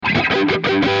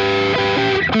Welcome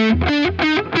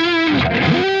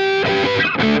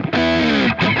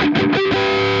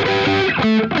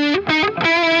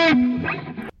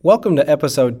to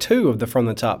episode 2 of the From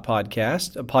the Top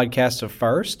podcast, a podcast of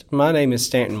first. My name is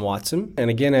Stanton Watson, and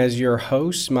again, as your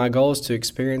host, my goal is to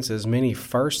experience as many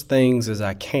first things as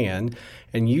I can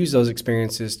and use those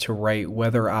experiences to rate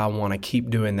whether I want to keep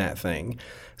doing that thing.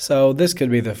 So this could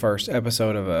be the first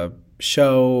episode of a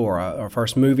show or a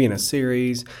first movie in a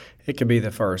series. It could be the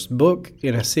first book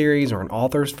in a series or an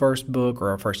author's first book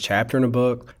or a first chapter in a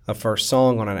book, a first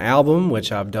song on an album,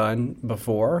 which I've done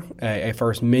before, a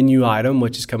first menu item,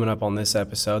 which is coming up on this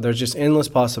episode. There's just endless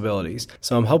possibilities.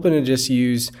 So I'm hoping to just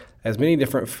use as many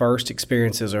different first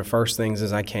experiences or first things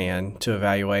as I can to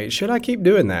evaluate, should I keep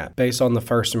doing that based on the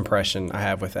first impression I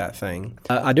have with that thing?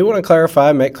 I do want to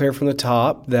clarify, make clear from the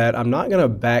top that I'm not going to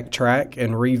backtrack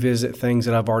and revisit things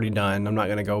that I've already done. I'm not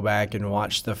going to go back and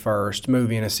watch the first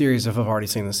movie in a series if I've already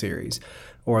seen the series,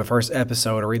 or the first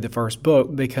episode or read the first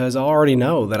book, because I already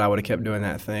know that I would have kept doing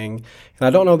that thing. And I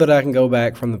don't know that I can go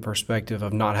back from the perspective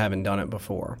of not having done it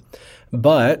before.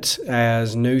 But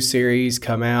as new series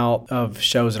come out of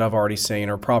shows that I've already seen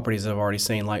or properties that I've already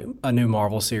seen, like a new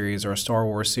Marvel series or a Star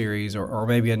Wars series or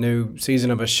maybe a new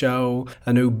season of a show,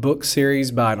 a new book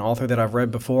series by an author that I've read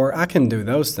before, I can do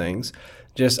those things.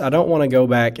 Just I don't want to go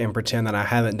back and pretend that I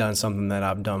haven't done something that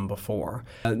I've done before.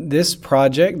 This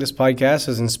podcast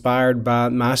is inspired by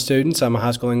my students. I'm a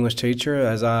high school English teacher,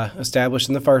 as I established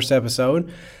in the first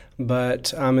episode.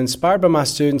 But I'm inspired by my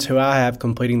students who I have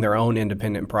completing their own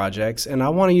independent projects, and I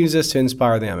want to use this to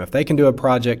inspire them. If they can do a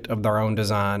project of their own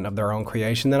design, of their own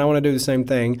creation, then I want to do the same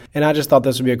thing. And I just thought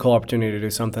this would be a cool opportunity to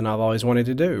do something I've always wanted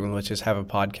to do, which is have a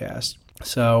podcast.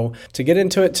 So to get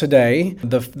into it today,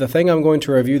 the thing I'm going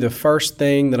to review, the first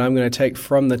thing that I'm going to take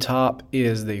from the top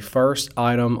is the first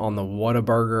item on the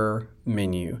Whataburger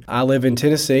menu. I live in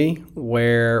Tennessee,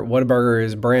 where Whataburger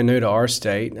is brand new to our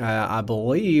state. I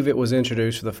believe it was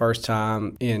introduced for the first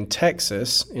time in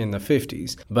Texas in the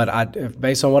 50s. But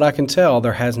based on what I can tell,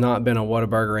 there has not been a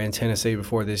Whataburger in Tennessee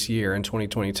before this year in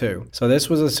 2022. So this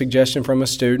was a suggestion from a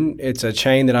student. It's a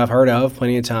chain that I've heard of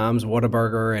plenty of times.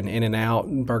 Whataburger and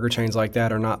In-N-Out, burger chains like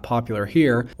that are not popular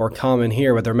here or common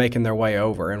here, but they're making their way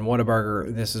over. And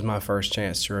Whataburger, this is my first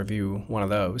chance to review one of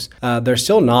those. There's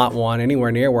still not one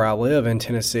anywhere near where I live in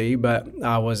Tennessee, but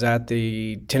I was at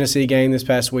the Tennessee game this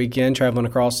past weekend traveling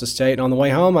across the state. And on the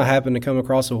way home, I happened to come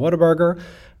across a Whataburger.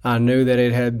 I knew that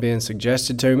it had been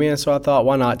suggested to me, and so I thought,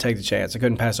 why not take the chance? I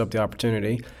couldn't pass up the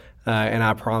opportunity. And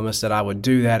I promised that I would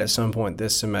do that at some point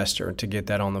this semester to get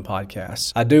that on the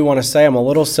podcast. I do want to say I'm a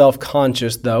little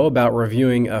self-conscious, though, about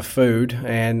reviewing a food.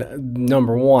 And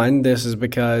number one, this is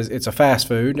because it's a fast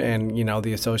food and,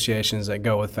 the associations that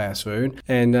go with fast food.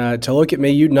 And to look at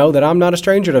me, you'd know that I'm not a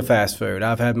stranger to fast food.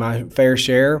 I've had my fair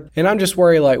share. And I'm just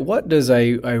worried, what does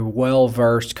a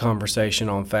well-versed conversation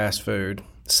on fast food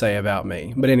say about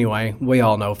me? But anyway, we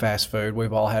all know fast food.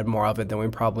 We've all had more of it than we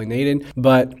probably needed,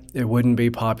 but it wouldn't be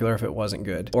popular if it wasn't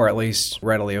good, or at least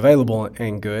readily available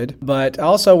and good. But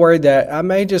also worried that I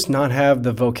may just not have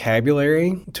the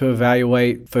vocabulary to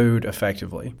evaluate food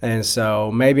effectively. And so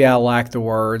maybe I lack the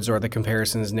words or the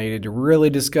comparisons needed to really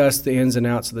discuss the ins and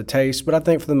outs of the taste. But I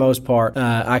think for the most part,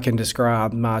 I can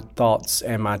describe my thoughts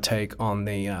and my take on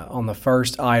the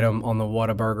first item on the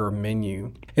Whataburger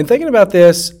menu. In thinking about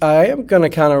this, I am going to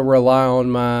kind of rely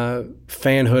on my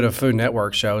fanhood of Food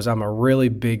Network shows. I'm a really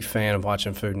big fan of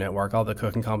watching Food Network, all the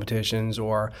cooking competitions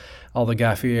or all the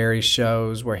Guy Fieri's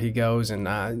shows where he goes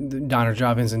and diner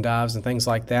drive-ins and dives and things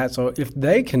like that. So if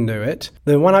they can do it,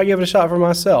 then why not give it a shot for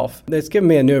myself? It's given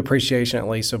me a new appreciation, at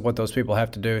least, of what those people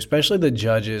have to do, especially the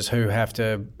judges who have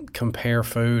to compare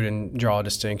food and draw a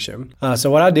distinction. So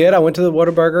what I did, I went to the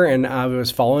Whataburger and I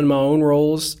was following my own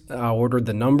rules. I ordered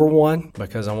the number one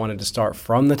because I wanted to start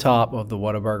from the top of the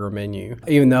Whataburger menu,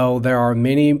 even though there are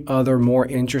many other more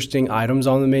interesting items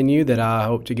on the menu that I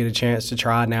hope to get a chance to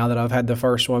try now that I've had the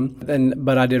first one.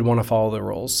 But I did want to follow the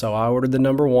rules. So I ordered the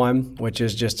number one, which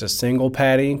is just a single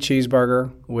patty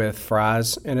cheeseburger with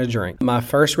fries and a drink. My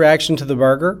first reaction to the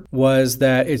burger was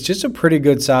that it's just a pretty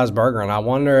good sized burger, and I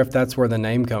wonder if that's where the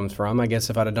name comes from. I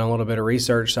guess if I'd have done a little bit of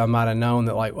research, I might have known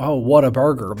that what a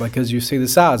burger, because you see the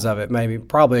size of it.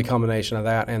 Probably a combination of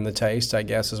that and the taste, I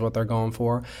guess, is what they're going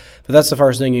for. But that's the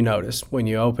first thing you notice when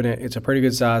you open it. It's a pretty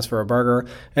good size for a burger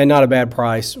and not a bad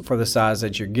price for the size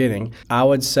that you're getting. I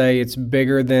would say it's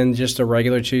bigger than than just a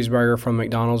regular cheeseburger from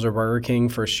McDonald's or Burger King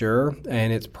for sure,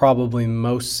 and it's probably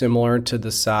most similar to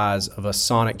the size of a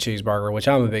Sonic cheeseburger, which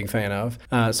I'm a big fan of.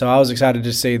 So I was excited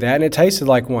to see that, and it tasted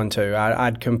like one too.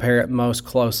 I'd compare it most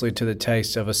closely to the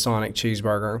taste of a Sonic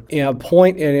cheeseburger. A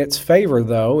point in its favor,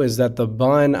 though, is that the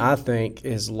bun, I think,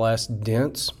 is less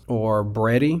dense or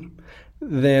bready.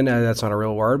 Then that's not a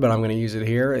real word, but I'm going to use it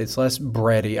here. It's less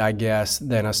bready, I guess,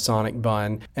 than a Sonic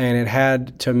bun. And it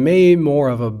had, to me, more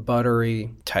of a buttery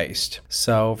taste.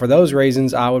 So for those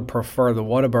reasons, I would prefer the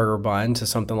Whataburger bun to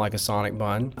something like a Sonic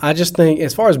bun. I just think,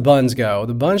 as far as buns go,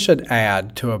 the bun should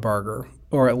add to a burger,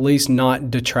 or at least not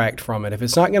detract from it. If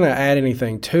it's not going to add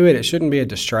anything to it, it shouldn't be a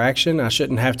distraction. I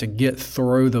shouldn't have to get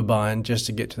through the bun just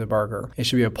to get to the burger. It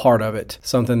should be a part of it,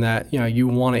 something that you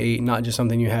want to eat, not just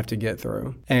something you have to get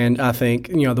through. And I think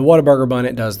the Whataburger bun,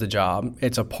 it does the job.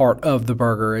 It's a part of the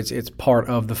burger. It's part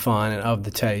of the fun and of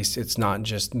the taste. It's not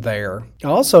just there. I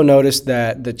also noticed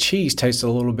that the cheese tasted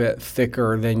a little bit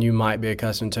thicker than you might be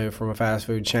accustomed to from a fast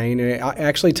food chain. And it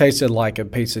actually tasted like a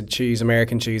piece of cheese,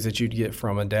 American cheese that you'd get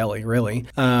from a deli, really.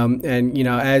 And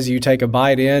as you take a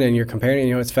bite in and you're comparing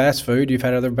it, it's fast food. You've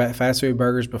had other fast food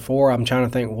burgers before. I'm trying to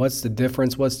think, what's the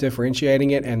difference? What's differentiating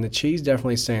it? And the cheese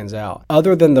definitely stands out.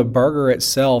 Other than the burger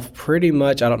itself, pretty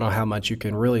much, I don't know how much you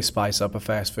can really spice up a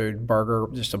fast food burger,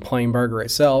 just a plain burger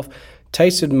itself.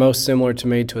 Tasted most similar to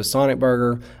me to a Sonic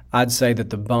burger. I'd say that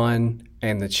the bun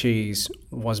and the cheese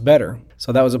was better.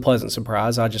 So that was a pleasant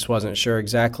surprise. I just wasn't sure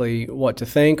exactly what to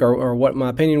think or what my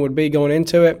opinion would be going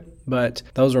into it. But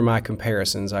those were my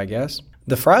comparisons, I guess.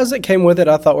 The fries that came with it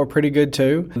I thought were pretty good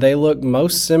too. They look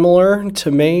most similar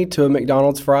to me to a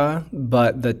McDonald's fry,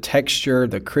 but the texture,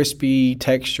 the crispy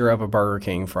texture of a Burger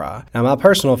King fry. Now my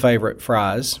personal favorite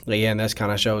fries, again, this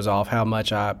kind of shows off how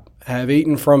much I have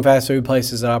eaten from fast food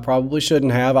places that I probably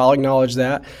shouldn't have. I'll acknowledge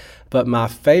that. But my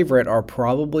favorite are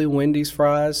probably Wendy's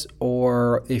fries,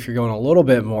 or if you're going a little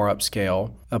bit more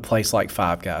upscale, a place like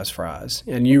Five Guys fries.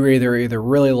 And you either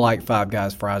really like Five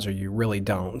Guys fries or you really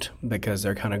don't, because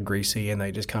they're kind of greasy and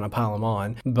they just kind of pile them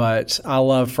on. But I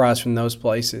love fries from those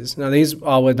places. Now these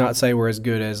I would not say were as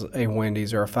good as a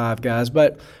Wendy's or a Five Guys,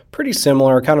 but pretty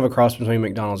similar, kind of a cross between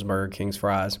McDonald's and Burger King's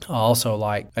fries. I also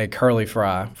like a curly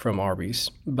fry from Arby's,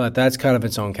 but that's kind of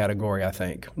its own category, I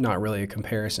think, not really a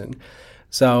comparison.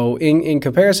 So in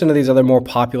comparison to these other more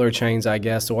popular chains, I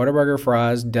guess, the Whataburger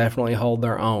fries definitely hold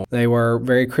their own. They were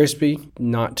very crispy,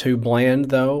 not too bland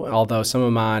though, although some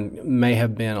of mine may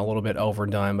have been a little bit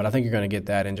overdone, but I think you're going to get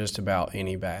that in just about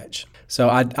any batch. So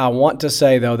I want to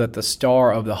say though that the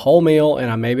star of the whole meal,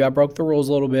 and maybe I broke the rules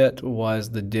a little bit,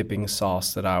 was the dipping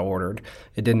sauce that I ordered.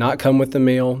 It did not come with the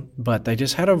meal, but they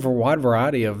just had a wide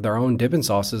variety of their own dipping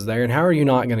sauces there, and how are you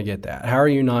not going to get that? How are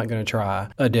you not going to try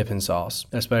a dipping sauce,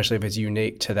 especially if it's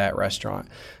unique to that restaurant?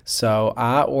 So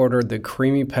I ordered the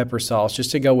creamy pepper sauce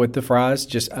just to go with the fries.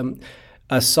 Just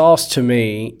a sauce to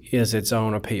me is its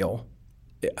own appeal.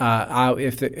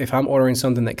 If I'm ordering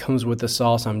something that comes with the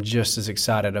sauce, I'm just as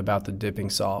excited about the dipping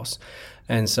sauce.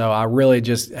 And so I really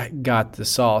just got the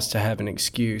sauce to have an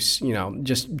excuse,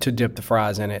 just to dip the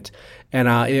fries in it. And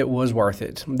it was worth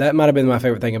it. That might have been my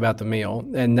favorite thing about the meal.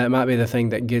 And that might be the thing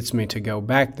that gets me to go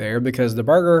back there, because the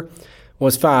burger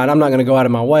was fine. I'm not going to go out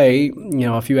of my way,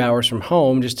 a few hours from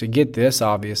home just to get this,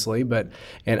 obviously.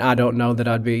 And I don't know that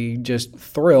I'd be just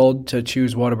thrilled to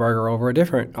choose Whataburger over a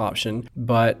different option.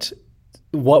 But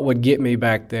what would get me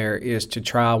back there is to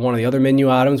try one of the other menu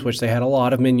items, which they had a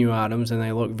lot of menu items and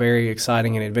they look very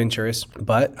exciting and adventurous.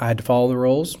 But I had to follow the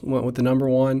rules, went with the number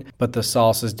one. But the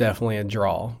sauce is definitely a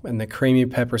draw. And the creamy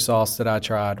pepper sauce that I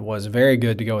tried was very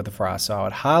good to go with the fries. So I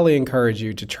would highly encourage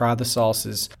you to try the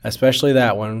sauces, especially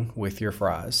that one, with your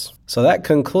fries. So that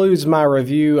concludes my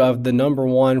review of the number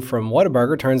one from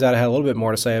Whataburger. Turns out I had a little bit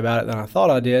more to say about it than I thought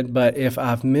I did, but if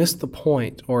I've missed the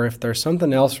point, or if there's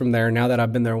something else from there now that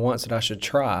I've been there once that I should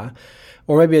try,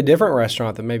 or maybe a different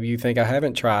restaurant that maybe you think I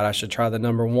haven't tried, I should try the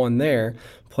number one there,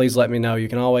 please let me know. You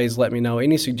can always let me know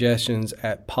any suggestions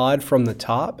at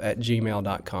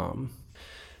podfromthetop@gmail.com.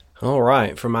 All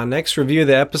right, for my next review of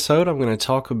the episode, I'm going to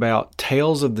talk about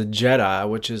Tales of the Jedi,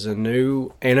 which is a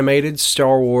new animated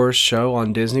Star Wars show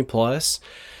on Disney+.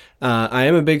 I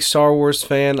am a big Star Wars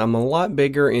fan. I'm a lot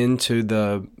bigger into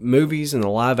the movies and the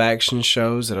live action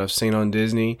shows that I've seen on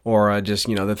Disney, or just,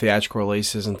 the theatrical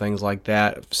releases and things like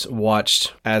that. I've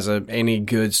watched, as any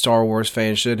good Star Wars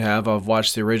fan should have, I've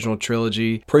watched the original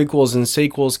trilogy, prequels and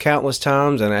sequels countless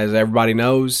times, and as everybody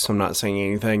knows, I'm not saying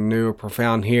anything new or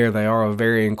profound here, they are of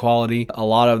varying quality. A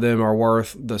lot of them are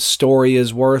the story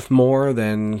is worth more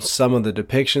than some of the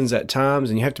depictions at times,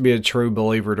 and you have to be a true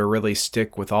believer to really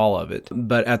stick with all of it.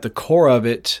 But at the core of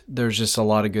it, there's just a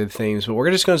lot of good themes. But we're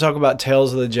just going to talk about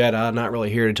Tales of the Jedi. I'm not really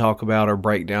here to talk about or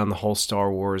break down the whole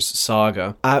Star Wars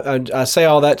saga. I say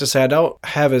all that to say I don't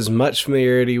have as much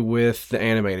familiarity with the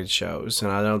animated shows.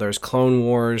 And I know there's Clone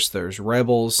Wars, there's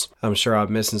Rebels. I'm sure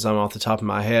I'm missing some off the top of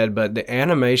my head. But the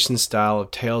animation style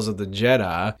of Tales of the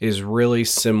Jedi is really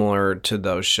similar to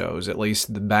those shows. At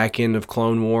least the back end of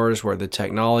Clone Wars, where the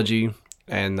technology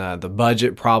and the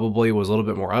budget probably was a little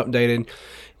bit more updated.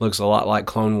 Looks a lot like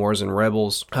Clone Wars and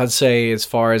Rebels. I'd say as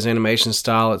far as animation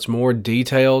style, it's more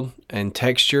detailed and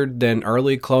textured than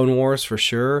early Clone Wars for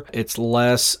sure. It's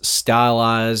less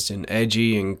stylized and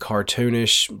edgy and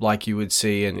cartoonish like you would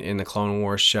see in the Clone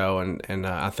Wars show. And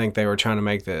I think they were trying to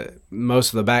make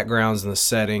most of the backgrounds and the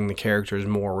setting, the characters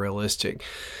more realistic.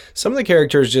 Some of the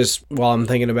characters, just while I'm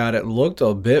thinking about it, looked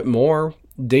a bit more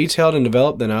detailed and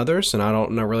developed than others, and I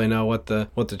don't really know what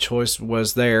the choice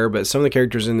was there, but some of the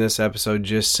characters in this episode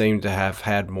just seem to have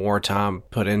had more time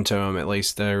put into them. At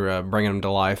least they're bringing them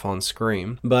to life on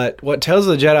screen. But what Tales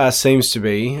of the Jedi seems to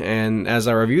be, and as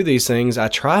I review these things, I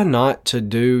try not to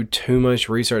do too much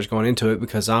research going into it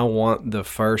because I want the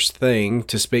first thing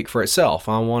to speak for itself.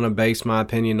 I want to base my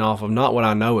opinion off of not what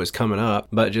I know is coming up,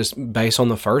 but just based on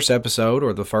the first episode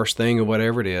or the first thing or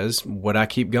whatever it is, would I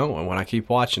keep going, would I keep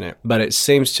watching it? But it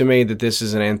seems to me that this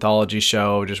is an anthology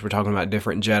show. Just we're talking about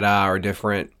different Jedi or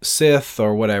different Sith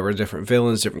or whatever, different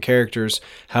villains, different characters,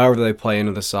 however they play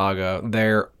into the saga,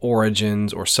 their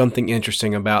origins or something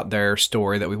interesting about their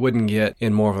story that we wouldn't get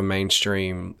in more of a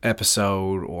mainstream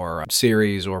episode or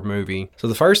series or movie. So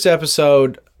the first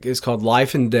episode is called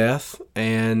Life and Death,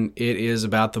 and it is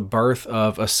about the birth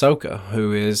of Ahsoka,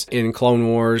 who is in Clone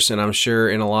Wars, and I'm sure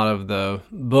in a lot of the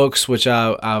books, which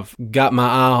I've got my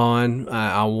eye on.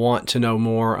 I want to know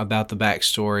more about the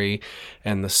backstory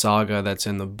and the saga that's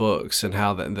in the books and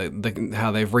how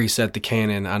how they've reset the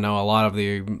canon. I know a lot of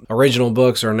the original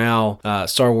books are now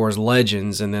Star Wars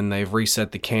Legends, and then they've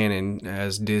reset the canon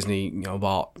as Disney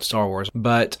bought Star Wars.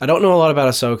 But I don't know a lot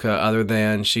about Ahsoka other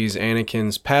than she's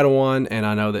Anakin's Padawan, and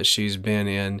I know that she's been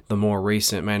in the more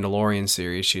recent Mandalorian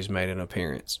series. She's made an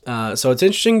appearance. So it's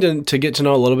interesting to get to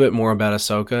know a little bit more about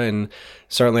Ahsoka, and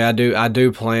certainly I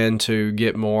do plan to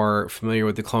get more familiar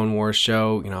with the Clone Wars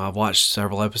show. I've watched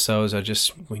several episodes.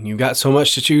 When you've got so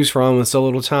much to choose from and so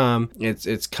little time,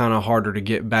 it's kind of harder to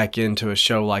get back into a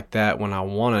show like that when I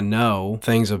want to know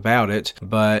things about it.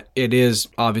 But it is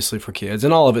obviously for kids,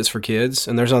 and all of it's for kids,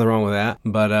 and there's nothing wrong with that.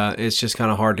 But it's just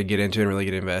kind of hard to get into and really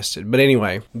get invested. But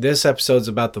anyway, this episode's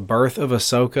about the birth of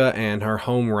Ahsoka and her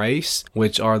home race,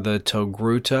 which are the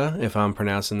Togruta, if I'm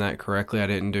pronouncing that correctly. I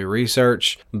didn't do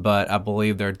research, but I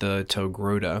believe they're the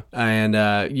Togruta.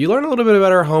 And you learn a little bit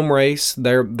about her home race,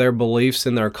 their beliefs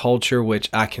and their culture,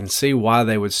 which I can see why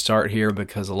they would start here,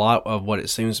 because a lot of what it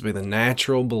seems to be the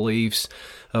natural beliefs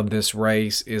of this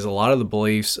race is a lot of the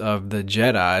beliefs of the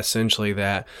Jedi, essentially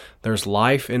that there's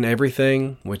life in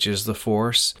everything, which is the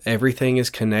Force. Everything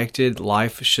is connected.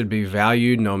 Life should be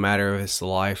valued no matter if it's the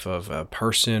life of a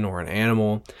person or an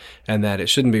animal, and that it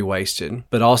shouldn't be wasted.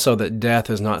 But also that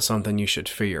death is not something you should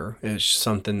fear. It's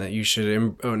something that you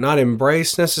should not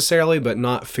embrace necessarily, but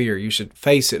not fear. You should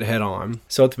face it head on.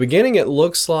 So at the beginning, it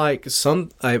looks like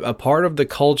a part of the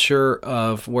culture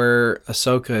of where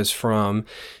Ahsoka is from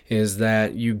is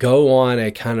that you go on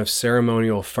a kind of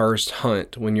ceremonial first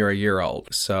hunt when you're a year old.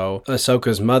 So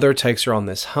Ahsoka's mother takes her on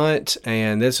this hunt,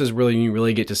 and this is really, you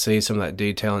really get to see some of that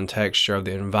detail and texture of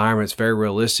the environment. It's very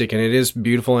realistic, and it is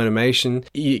beautiful animation.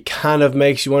 It kind of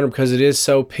makes you wonder, because it is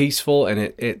so peaceful, and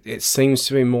it seems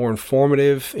to be more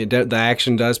informative. The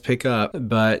action does pick up,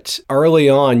 but early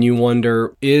on you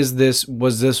wonder, was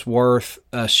this worth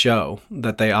a show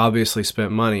that they obviously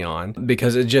spent money on?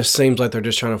 Because it just seems like they're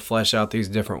just trying to flesh out these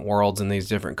different worlds and these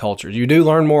different cultures. You do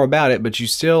learn more about it, but you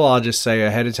still, I'll just say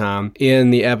ahead of time,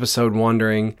 in the episode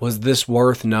wondering, was this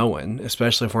worth knowing?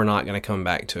 Especially if we're not going to come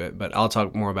back to it, but I'll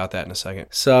talk more about that in a second.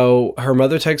 So her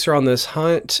mother takes her on this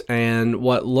hunt, and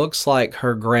what looks like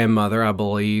her grandmother, I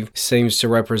believe, seems to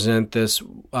represent this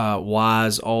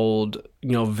wise old,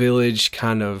 village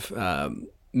kind of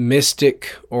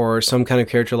mystic or some kind of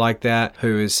character like that,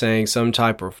 who is saying some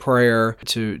type of prayer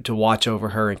to watch over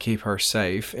her and keep her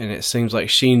safe. And it seems like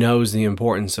she knows the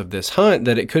importance of this hunt,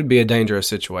 that it could be a dangerous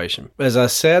situation. As I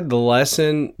said, the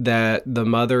lesson that the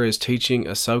mother is teaching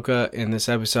Ahsoka in this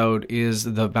episode is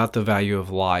about the value of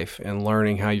life and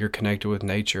learning how you're connected with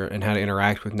nature and how to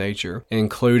interact with nature,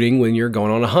 including when you're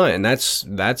going on a hunt. And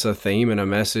that's a theme and a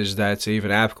message that's even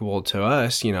applicable to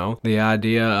us. The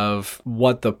idea of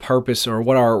what the purpose or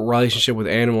what our relationship with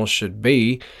animals should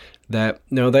be, that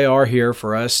they are here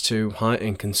for us to hunt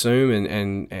and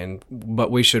consume,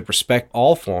 but we should respect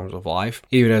all forms of life,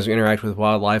 even as we interact with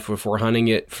wildlife if we're hunting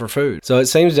it for food. So it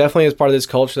seems definitely as part of this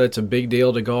culture that's a big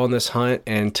deal to go on this hunt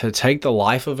and to take the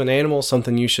life of an animal,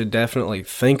 something you should definitely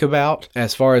think about.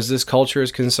 As far as this culture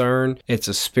is concerned, it's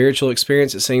a spiritual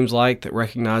experience, it seems like, that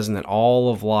recognizing that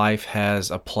all of life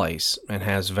has a place and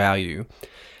has value.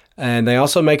 And they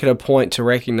also make it a point to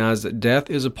recognize that death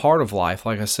is a part of life,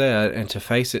 like I said, and to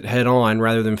face it head on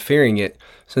rather than fearing it,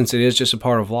 since it is just a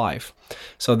part of life.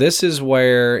 So this is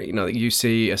where, you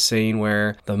see a scene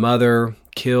where the mother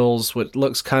kills what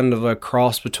looks kind of a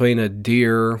cross between a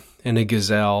deer and a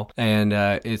gazelle. And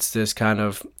it's this kind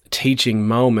of teaching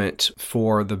moment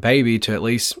for the baby to, at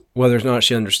least, whether or not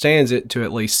she understands it, to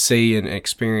at least see and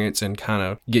experience and kind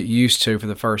of get used to for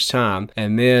the first time.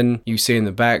 And then you see in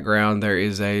the background there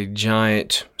is a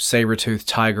giant saber-toothed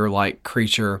tiger-like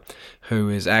creature who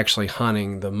is actually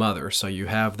hunting the mother. So you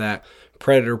have that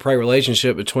predator-prey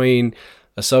relationship between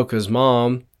Ahsoka's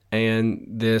mom and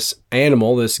this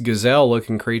animal, this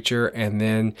gazelle-looking creature, and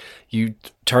then you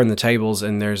turn the tables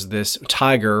and there's this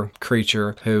tiger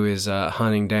creature who is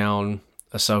hunting down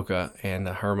Ahsoka and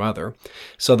her mother.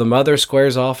 So the mother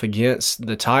squares off against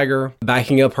the tiger,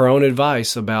 backing up her own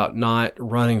advice about not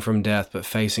running from death, but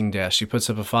facing death. She puts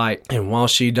up a fight, and while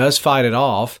she does fight it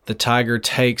off, the tiger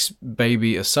takes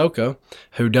baby Ahsoka,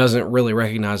 who doesn't really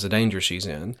recognize the danger she's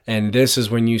in. And this is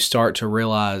when you start to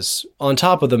realize, on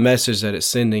top of the message that it's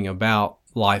sending about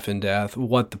life and death,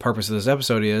 what the purpose of this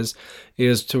episode is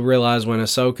to realize when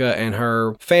Ahsoka and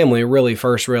her family really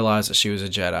first realized that she was a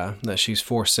Jedi, that she's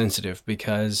force sensitive,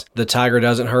 because the tiger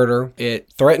doesn't hurt her.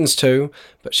 It threatens to,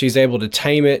 but she's able to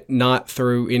tame it, not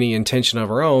through any intention of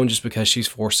her own, just because she's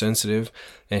force sensitive.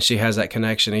 And she has that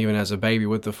connection even as a baby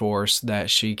with the Force, that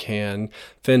she can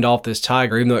fend off this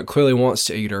tiger, even though it clearly wants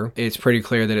to eat her. It's pretty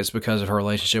clear that it's because of her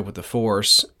relationship with the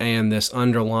Force and this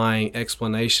underlying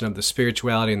explanation of the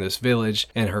spirituality in this village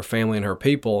and her family and her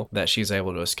people that she's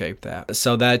able to escape that.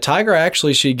 So that tiger,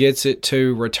 actually, she gets it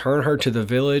to return her to the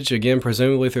village, again,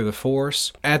 presumably through the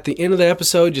Force. At the end of the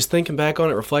episode, just thinking back on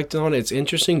it, reflecting on it, it's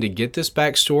interesting to get this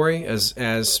backstory as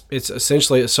it's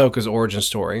essentially Ahsoka's origin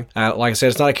story. Like I said,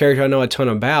 it's not a character I know a ton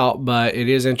about, but it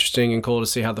is interesting and cool to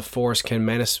see how the Force can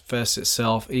manifest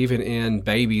itself even in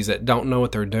babies that don't know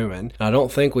what they're doing. And I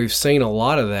don't think we've seen a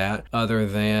lot of that other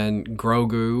than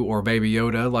Grogu or Baby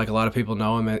Yoda, like a lot of people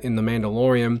know him in The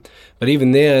Mandalorian. But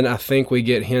even then, I think we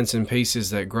get hints and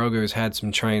pieces that Grogu's had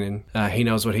some training. He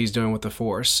knows what he's doing with the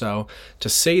Force. So to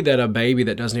see that a baby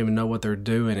that doesn't even know what they're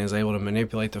doing is able to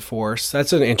manipulate the Force,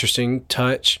 that's an interesting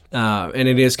touch. And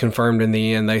it is confirmed in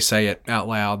the end. They say it out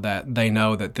loud that they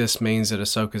know that this means that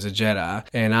Ahsoka's a Jedi.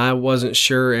 And I wasn't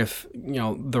sure if,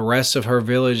 the rest of her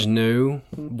village knew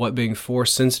what being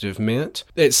Force sensitive meant.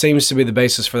 It seems to be the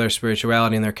basis for their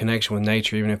spirituality and their connection with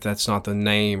nature, even if that's not the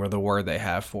name or the word they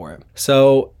have for it.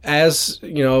 So as,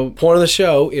 point of the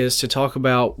show is to talk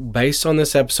about, based on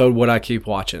this episode, what I keep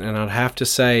watching. And I'd have to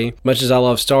say, much as I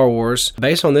love Star Wars,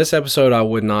 based on this episode, I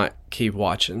would not keep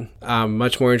watching. I'm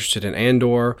much more interested in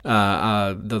Andor,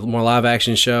 the more live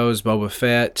action shows, Boba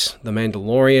Fett, The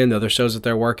Mandalorian, the other shows that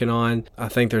they're working on. I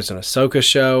think there's an Ahsoka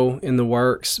show in the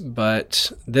works,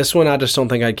 but this one I just don't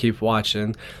think I'd keep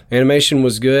watching. The animation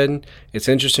was good. It's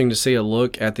interesting to see a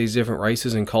look at these different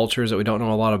races and cultures that we don't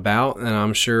know a lot about, and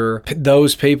I'm sure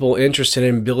those people interested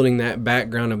in building that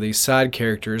background of these side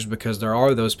characters, because there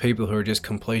are those people who are just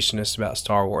completionists about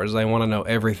Star Wars. They want to know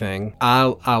everything.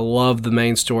 I love the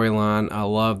main storyline. I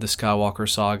love the Skywalker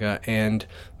saga and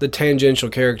the tangential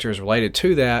characters related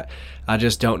to that. I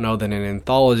just don't know that an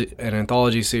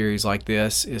anthology series like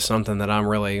this is something that I'm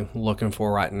really looking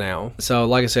for right now. So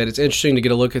like I said, it's interesting to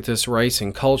get a look at this race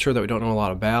and culture that we don't know a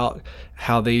lot about,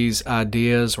 how these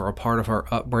ideas were a part of her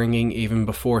upbringing even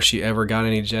before she ever got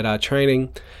any Jedi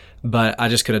training, but I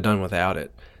just could have done without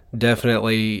it.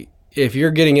 Definitely, if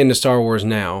you're getting into Star Wars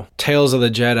now, Tales of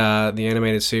the Jedi, the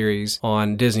animated series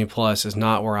on Disney Plus, is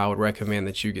not where I would recommend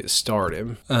that you get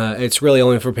started. It's really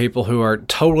only for people who are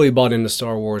totally bought into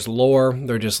Star Wars lore.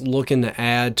 They're just looking to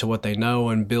add to what they know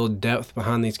and build depth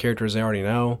behind these characters they already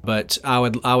know. But I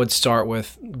would start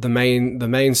with the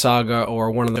main saga or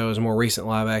one of those more recent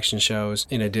live action shows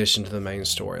in addition to the main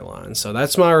storyline. So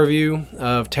that's my review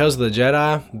of Tales of the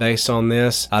Jedi. Based on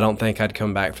this, I don't think I'd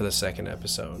come back for the second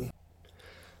episode.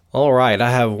 All right,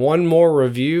 I have one more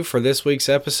review for this week's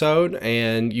episode,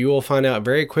 and you will find out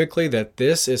very quickly that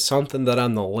this is something that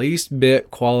I'm the least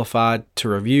bit qualified to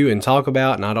review and talk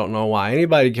about, and I don't know why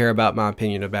anybody care about my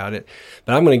opinion about it,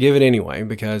 but I'm going to give it anyway,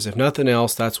 because if nothing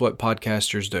else, that's what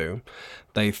podcasters do.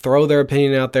 They throw their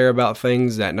opinion out there about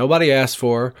things that nobody asked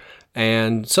for,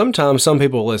 And sometimes some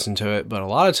people listen to it, but a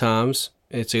lot of times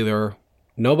it's either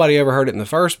nobody ever heard it in the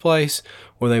first place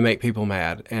or they make people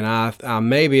mad. And I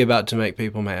may be about to make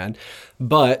people mad.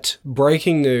 But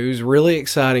breaking news, really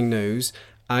exciting news,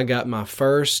 I got my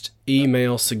first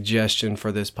email suggestion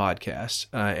for this podcast.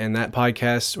 And that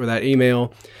podcast or that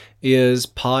email is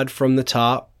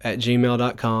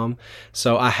podfromthetop@gmail.com.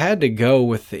 So I had to go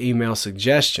with the email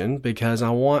suggestion because I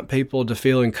want people to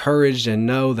feel encouraged and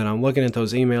know that I'm looking at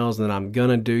those emails and that I'm going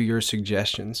to do your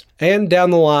suggestions. And down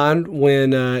the line,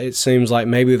 when it seems like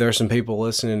maybe there's some people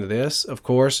listening to this, of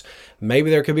course,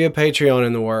 maybe there could be a Patreon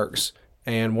in the works.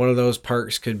 And one of those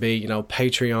perks could be,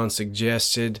 Patreon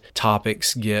suggested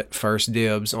topics get first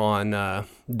dibs on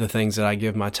the things that I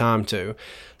give my time to.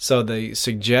 So the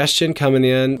suggestion coming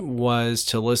in was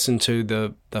to listen to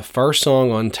the first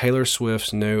song on Taylor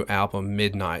Swift's new album,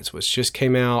 Midnights, which just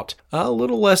came out a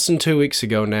little less than 2 weeks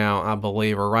ago now, I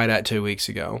believe, or right at 2 weeks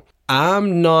ago.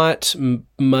 I'm not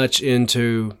much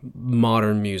into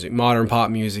modern music, modern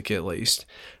pop music at least.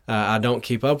 I don't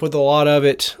keep up with a lot of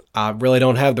it. I really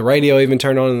don't have the radio even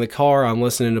turned on in the car. I'm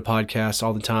listening to podcasts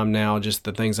all the time now, just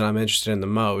the things that I'm interested in the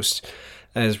most.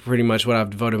 That is pretty much what I've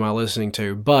devoted my listening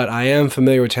to. But I am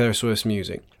familiar with Taylor Swift's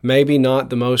music. Maybe not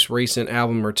the most recent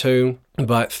album or two,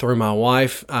 but through my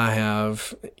wife, I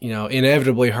have,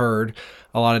 inevitably heard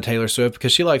a lot of Taylor Swift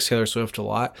because she likes Taylor Swift a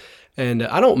lot. And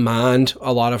I don't mind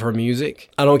a lot of her music.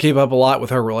 I don't keep up a lot with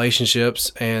her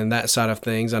relationships and that side of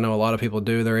things. I know a lot of people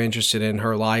do. They're interested in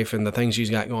her life and the things she's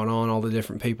got going on, all the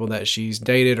different people that she's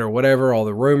dated or whatever, all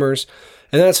the rumors.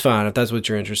 And that's fine if that's what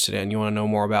you're interested in. You want to know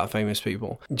more about famous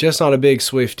people. Just not a big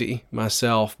Swiftie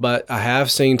myself, but I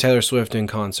have seen Taylor Swift in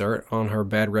concert on her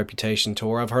Bad Reputation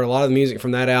tour. I've heard a lot of the music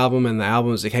from that album and the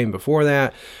albums that came before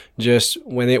that, just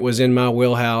when it was in my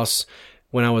wheelhouse.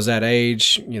 When I was that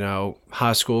age,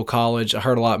 high school, college, I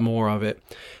heard a lot more of it.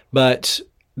 But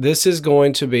this is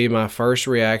going to be my first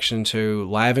reaction to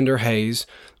Lavender, Haze,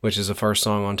 which is the first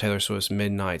song on Taylor Swift's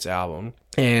Midnights album.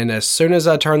 And as soon as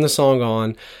I turned the song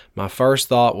on, my first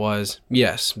thought was,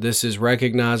 yes, this is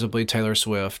recognizably Taylor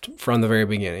Swift from the very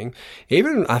beginning.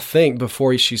 Even, I think,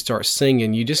 before she starts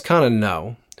singing, you just kind of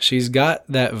know. She's got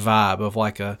that vibe of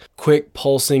like a quick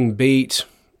pulsing beat,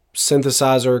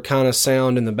 synthesizer kind of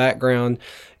sound in the background.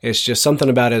 It's just something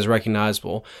about it is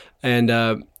recognizable. And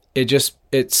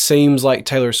it seems like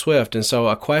Taylor Swift. And so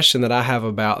a question that I have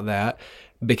about that,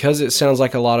 because it sounds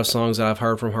like a lot of songs that I've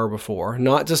heard from her before,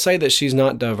 not to say that she's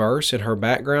not diverse in her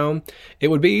background. It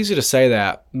would be easy to say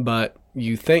that, but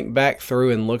you think back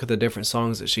through and look at the different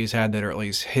songs that she's had that are at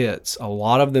least hits, a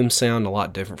lot of them sound a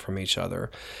lot different from each other.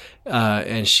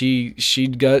 And she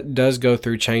does go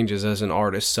through changes as an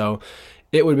artist. So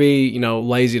it would be,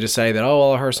 lazy to say that,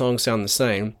 all her songs sound the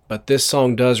same, but this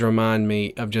song does remind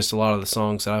me of just a lot of the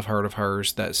songs that I've heard of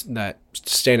hers that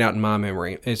stand out in my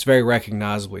memory. It's very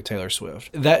recognizably Taylor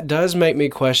Swift. That does make me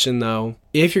question, though,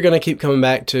 if you're going to keep coming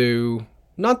back to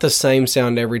not the same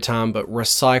sound every time, but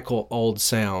recycle old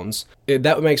sounds,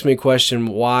 that makes me question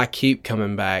why keep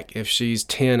coming back if she's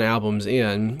 10 albums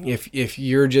in, if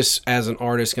you're just, as an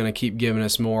artist, going to keep giving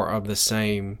us more of the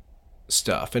same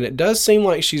stuff. And it does seem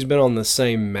like she's been on the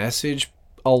same message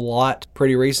a lot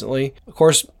pretty recently. Of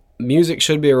course, music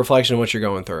should be a reflection of what you're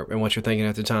going through and what you're thinking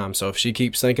at the time. So if she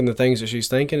keeps thinking the things that she's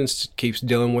thinking and keeps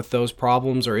dealing with those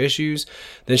problems or issues,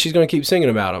 then she's going to keep singing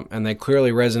about them. And they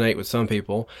clearly resonate with some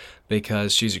people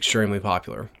because she's extremely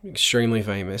popular, extremely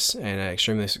famous, and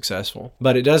extremely successful.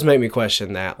 But it does make me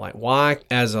question that, like, why,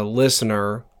 as a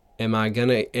listener, Am I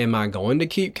going to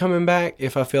keep coming back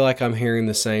if I feel like I'm hearing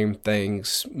the same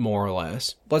things more or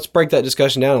less? Let's break that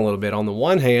discussion down a little bit. On the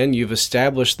one hand, you've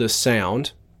established this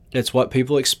sound. It's what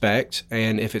people expect,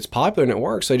 and if it's popular and it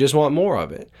works, they just want more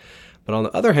of it. But on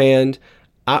the other hand,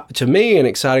 to me, an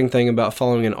exciting thing about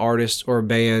following an artist or a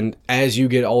band as you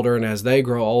get older and as they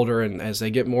grow older and as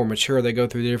they get more mature, they go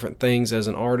through different things as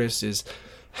an artist, is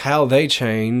how they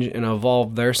change and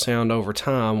evolve their sound over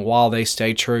time while they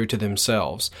stay true to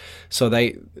themselves. So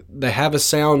they have a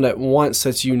sound at once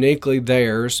that's uniquely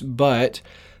theirs, but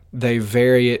they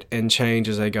vary it and change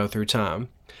as they go through time.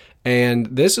 And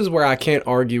this is where I can't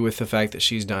argue with the fact that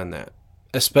she's done that.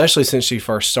 Especially since she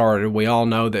first started. We all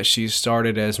know that she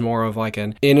started as more of like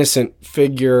an innocent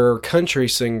figure country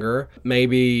singer,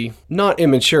 maybe not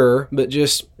immature, but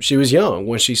just she was young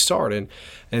when she started.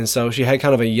 And so she had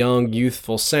kind of a young,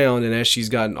 youthful sound, and as she's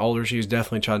gotten older, she's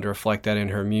definitely tried to reflect that in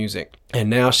her music. And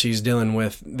now she's dealing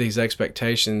with these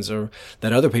expectations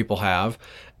that other people have,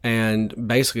 and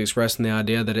basically expressing the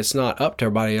idea that it's not up to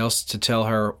everybody else to tell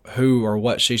her who or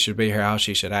what she should be or how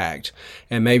she should act.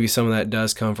 And maybe some of that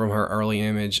does come from her early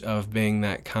image of being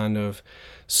that kind of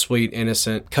sweet,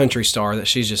 innocent country star, that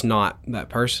she's just not that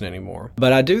person anymore.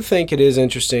 But I do think it is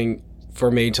interesting for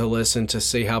me to listen to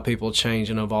see how people change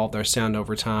and evolve their sound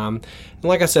over time. And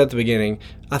like I said at the beginning,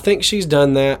 I think she's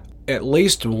done that at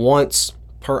least once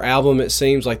per album. It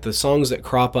seems like the songs that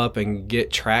crop up and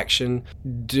get traction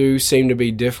do seem to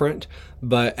be different.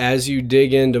 But as you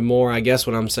dig into more, I guess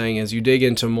what I'm saying is you dig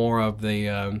into more of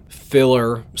the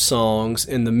filler songs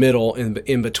in the middle,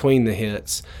 in between the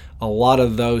hits, a lot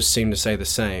of those seem to say the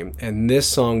same. And this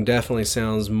song definitely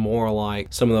sounds more like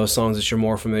some of those songs that you're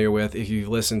more familiar with if you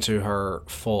listen to her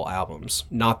full albums.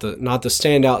 Not the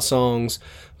standout songs,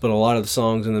 but a lot of the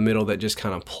songs in the middle that just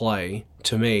kind of play.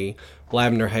 To me,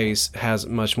 Lavender Haze has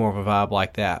much more of a vibe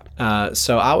like that.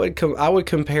 So I would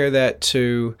compare that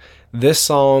to, this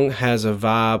song has a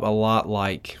vibe a lot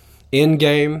like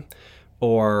Endgame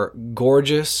or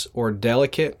Gorgeous or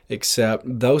Delicate, except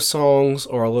those songs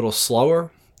are a little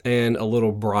slower and a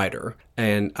little brighter.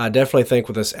 And I definitely think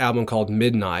with this album called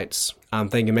Midnights, I'm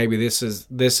thinking maybe this is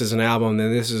an album,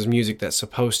 and this is music that's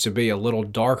supposed to be a little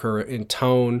darker in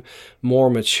tone,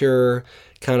 more mature,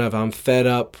 kind of I'm fed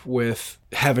up with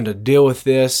having to deal with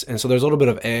this. And so there's a little bit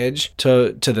of edge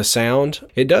to the sound.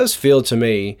 It does feel to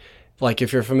me like,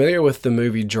 if you're familiar with the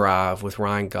movie Drive with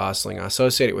Ryan Gosling, I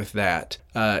associate it with that.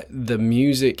 The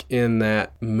music in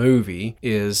that movie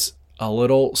is a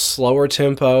little slower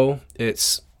tempo.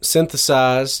 It's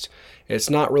synthesized. It's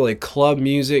not really club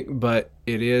music, but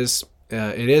it is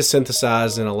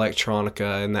synthesized in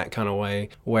electronica in that kind of way,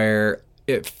 where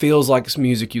it feels like it's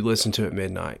music you listen to at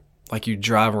midnight, like you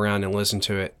drive around and listen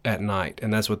to it at night.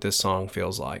 And that's what this song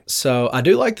feels like. So I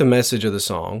do like the message of the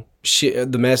song.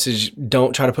 The message,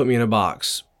 don't try to put me in a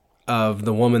box of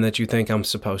the woman that you think I'm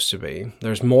supposed to be.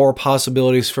 There's more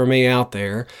possibilities for me out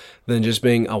there than just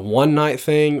being a one-night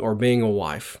thing or being a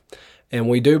wife. And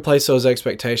we do place those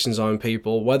expectations on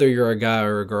people, whether you're a guy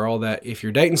or a girl, that if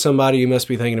you're dating somebody, you must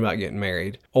be thinking about getting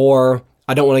married. Or,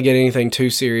 I don't want to get anything too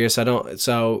serious.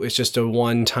 So it's just a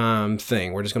one-time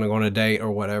thing. We're just going to go on a date or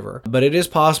whatever. But it is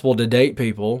possible to date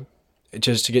people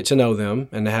just to get to know them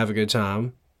and to have a good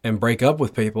time, and break up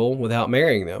with people without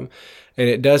marrying them. And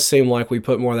it does seem like we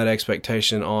put more of that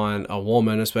expectation on a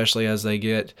woman, especially as they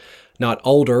get not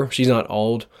older. She's not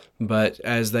old, but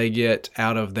as they get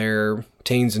out of their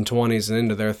teens and 20s and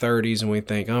into their 30s, and we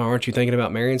think, oh, aren't you thinking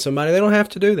about marrying somebody? They don't have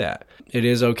to do that. It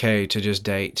is okay to just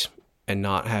date and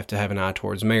not have to have an eye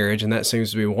towards marriage. And that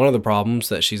seems to be one of the problems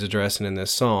that she's addressing in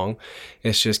this song.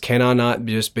 It's just, can I not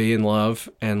just be in love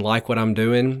and like what I'm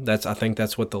doing? I think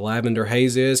that's what the Lavender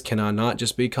Haze is. Can I not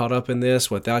just be caught up in this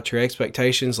without your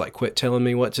expectations? Like, quit telling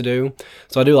me what to do.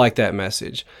 So I do like that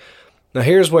message. Now,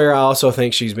 here's where I also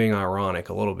think she's being ironic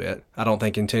a little bit. I don't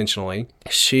think intentionally.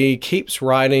 She keeps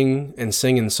writing and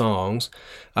singing songs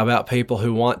about people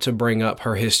who want to bring up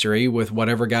her history with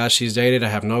whatever guy she's dated. I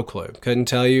have no clue. Couldn't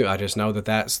tell you. I just know that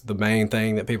that's the main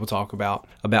thing that people talk about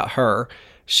her.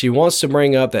 She wants to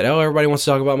bring up that, oh, everybody wants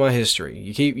to talk about my history.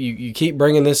 You keep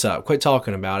bringing this up. Quit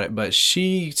talking about it. But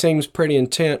she seems pretty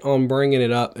intent on bringing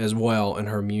it up as well in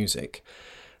her music.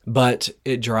 But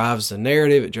it drives the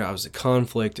narrative, it drives the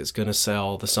conflict, it's going to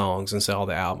sell the songs and sell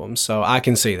the albums. So I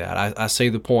can see that. I see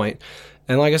the point.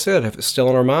 And like I said, if it's still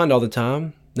in our mind all the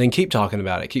time, then keep talking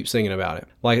about it, keep singing about it.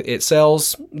 Like, it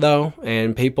sells, though,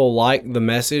 and people like the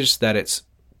message that it's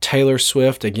Taylor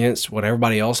Swift against what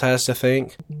everybody else has to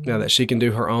think, that she can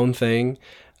do her own thing.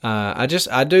 I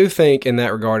do think in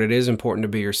that regard it is important to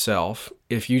be yourself.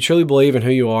 If you truly believe in who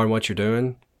you are and what you're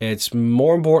doing, it's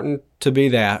more important to be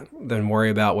that than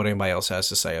worry about what anybody else has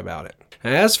to say about it.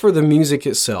 As for the music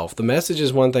itself, the message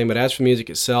is one thing, but as for music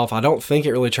itself, I don't think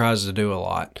it really tries to do a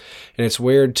lot. And it's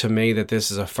weird to me that this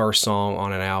is a first song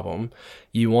on an album.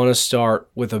 You want to start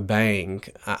with a bang.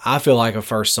 I feel like a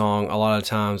first song a lot of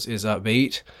times is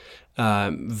upbeat,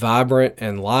 vibrant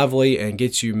and lively, and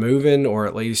gets you moving, or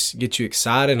at least gets you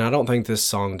excited. And I don't think this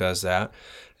song does that.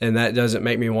 And that doesn't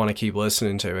make me want to keep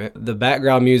listening to it. The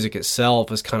background music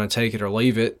itself is kind of take it or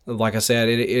leave it. Like I said,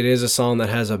 it is a song that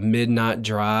has a midnight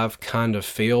drive kind of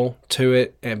feel to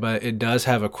it, but it does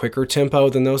have a quicker tempo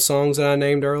than those songs that I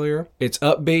named earlier. It's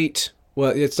upbeat.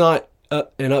 Well, it's not an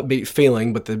upbeat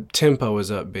feeling, but the tempo is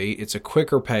upbeat. It's a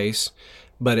quicker pace,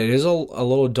 but it is a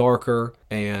little darker,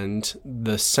 and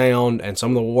the sound and some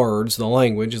of the words, the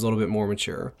language, is a little bit more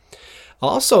mature. I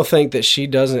also think that she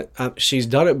doesn't, she's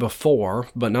done it before,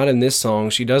 but not in this song.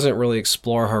 She doesn't really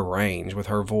explore her range with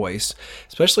her voice,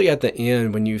 especially at the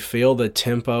end when you feel the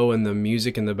tempo and the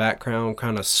music in the background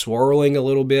kind of swirling a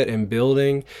little bit and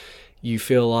building. You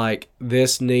feel like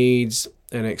this needs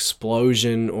an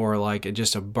explosion or like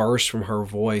just a burst from her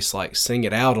voice, like sing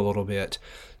it out a little bit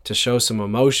to show some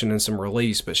emotion and some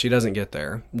release, but she doesn't get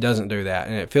there, doesn't do that,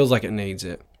 and it feels like it needs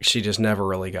it. She just never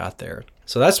really got there.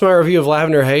 So that's my review of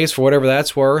Lavender Haze for whatever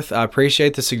that's worth. I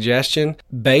appreciate the suggestion.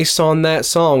 Based on that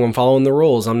song, I'm following the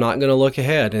rules. I'm not going to look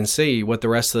ahead and see what the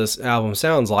rest of this album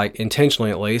sounds like,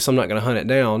 intentionally at least. I'm not going to hunt it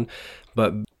down,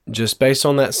 but just based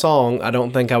on that song, I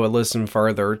don't think I would listen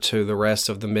further to the rest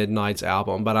of the Midnight's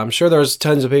album, but I'm sure there's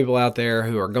tons of people out there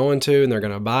who are going to, and they're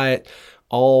going to buy it,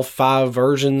 all 5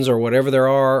 versions or whatever there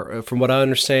are, from what I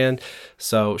understand.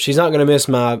 So she's not going to miss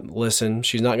my listen.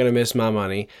 She's not going to miss my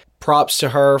money. Props to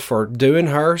her for doing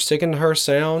her, sticking to her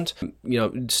sound,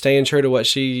 staying true to what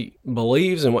she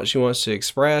believes and what she wants to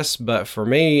express. But for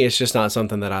me, it's just not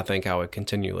something that I think I would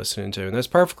continue listening to. And that's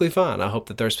perfectly fine. I hope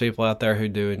that there's people out there who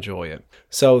do enjoy it.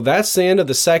 So that's the end of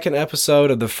the second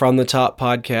episode of the From the Top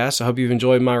podcast. I hope you've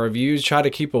enjoyed my reviews. Try to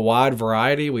keep a wide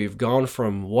variety. We've gone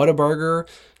from Whataburger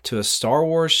to a Star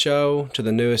Wars show to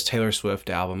the newest Taylor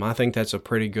Swift album. I think that's a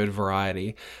pretty good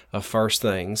variety of first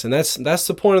things. And that's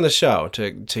the point of the show,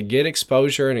 to get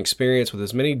exposure and experience with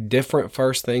as many different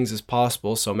first things as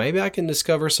possible. So maybe I can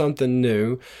discover something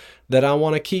new that I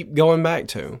want to keep going back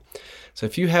to. So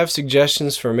if you have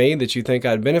suggestions for me that you think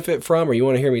I'd benefit from or you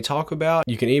want to hear me talk about,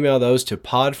 you can email those to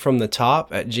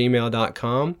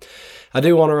podfromthetop@gmail.com. I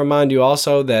do want to remind you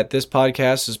also that this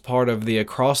podcast is part of the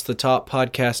Across the Top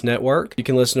podcast network. You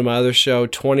can listen to my other show,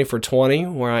 20 for 20,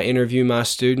 where I interview my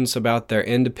students about their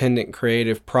independent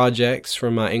creative projects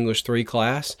from my English 3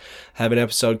 class. I have an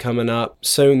episode coming up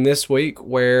soon this week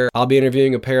where I'll be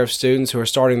interviewing a pair of students who are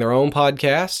starting their own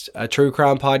podcast, a true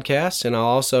crime podcast, and I'll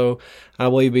also, I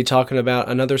believe, be talking about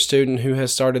another student who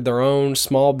has started their own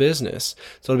small business.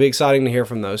 So it'll be exciting to hear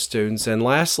from those students. And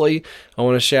lastly, I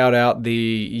want to shout out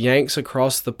the Yanks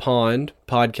Across the Pond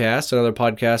podcast, another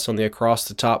podcast on the Across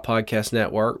the Top podcast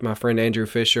network, my friend Andrew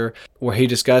Fisher, where he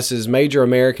discusses major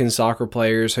American soccer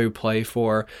players who play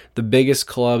for the biggest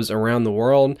clubs around the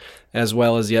world, as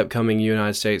well as the upcoming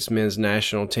United States men's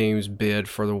national team's bid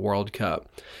for the World Cup.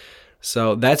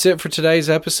 So that's it for today's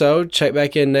episode. Check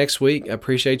back in next week. I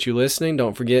appreciate you listening.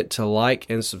 Don't forget to like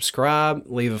and subscribe.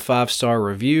 Leave a 5-star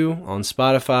review on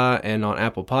Spotify and on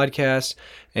Apple Podcasts.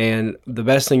 And the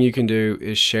best thing you can do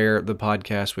is share the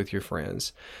podcast with your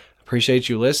friends. Appreciate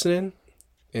you listening.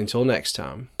 Until next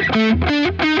time.